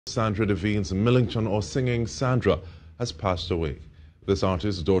Sandra Des Vignes-Millington, or Singing Sandra, has passed away. This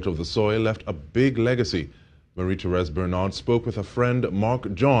artist, daughter of the soil, left a big legacy. Marie-Therese Bernard spoke with her friend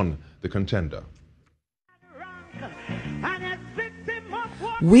Mark John, the Contender.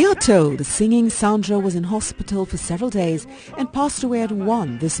 We are told Singing Sandra was in hospital for several days and passed away at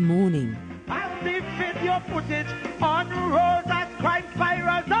 1 this morning.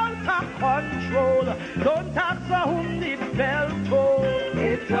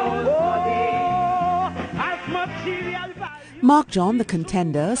 Mark John, the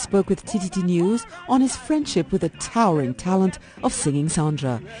Contender, spoke with TTT News on his friendship with the towering talent of Singing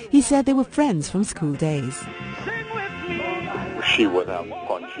Sandra. He said they were friends from school days. She would have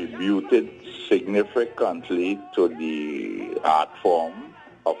contributed significantly to the art form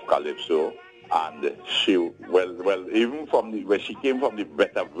of Calypso, and she, even from when she came from the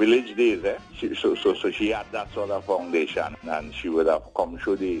better village days, so she had that sort of foundation, and she would have come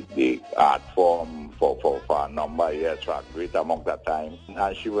through the art form for a number of years, for a great amount of time,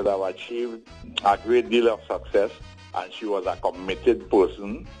 and she would have achieved a great deal of success, and she was a committed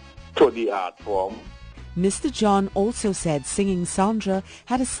person to the art form. Mr. John also said Singing Sandra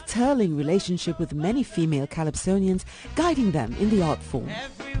had a sterling relationship with many female Calypsonians, guiding them in the art form.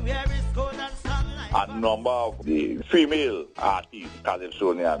 A number of the female artists,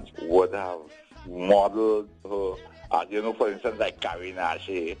 Calypsonians, would have modeled her, as you know, for instance, like Karina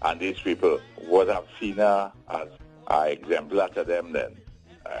and these people would have seen her as an exemplar to them then.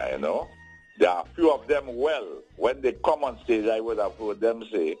 There are a few of them, when they come on stage, I would have heard them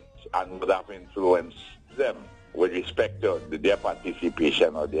say, and would have influenced them with respect to their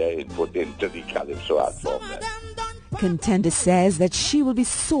participation or their input into the Calypso art form. Contender says that she will be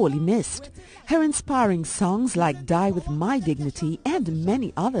sorely missed. Her inspiring songs like Die With My Dignity and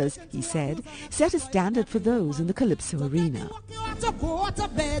many others, he said, set a standard for those in the Calypso arena.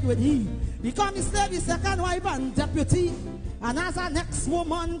 And as our next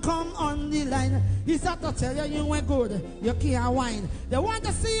woman come on the line, he start to tell you were good, you can't whine. They want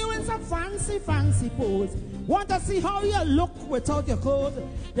to see you in some fancy pose. Want to see how you look without your clothes.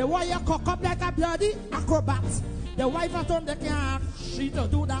 They want you cock up like a bloody acrobat. The wife at home, they can't ask she to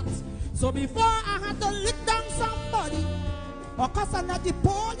do that. So before I had to lick down somebody, or cause I let the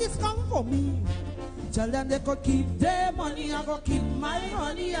police come for me, tell them they could keep their money, I go keep my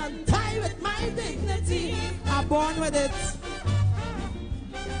money and die with my dignity. I'm born with it.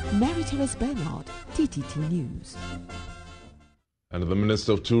 Marie-Therese Bernard, TTT News. And the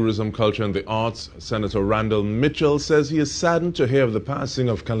Minister of Tourism, Culture and the Arts, Senator Randall Mitchell, says he is saddened to hear of the passing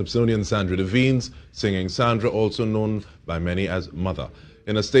of Calypsonian Sandra Des Vignes, Singing Sandra, also known by many as Mother.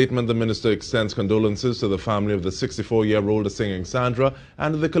 In a statement, the minister extends condolences to the family of the 64-year-old Singing Sandra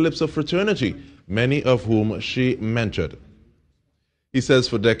and the Calypso fraternity, many of whom she mentored. He says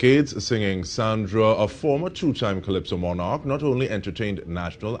for decades, Singing Sandra, a former two-time Calypso monarch, not only entertained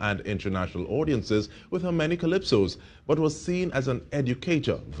national and international audiences with her many calypsos, but was seen as an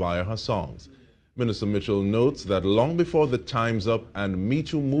educator via her songs. Minister Mitchell notes that long before the Time's Up and Me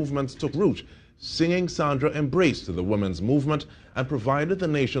Too movements took root, Singing Sandra embraced the women's movement and provided the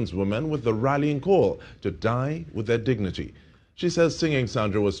nation's women with the rallying call to die with their dignity. She says Singing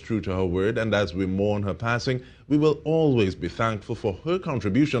Sandra was true to her word, and as we mourn her passing, we will always be thankful for her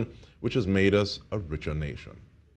contribution, which has made us a richer nation.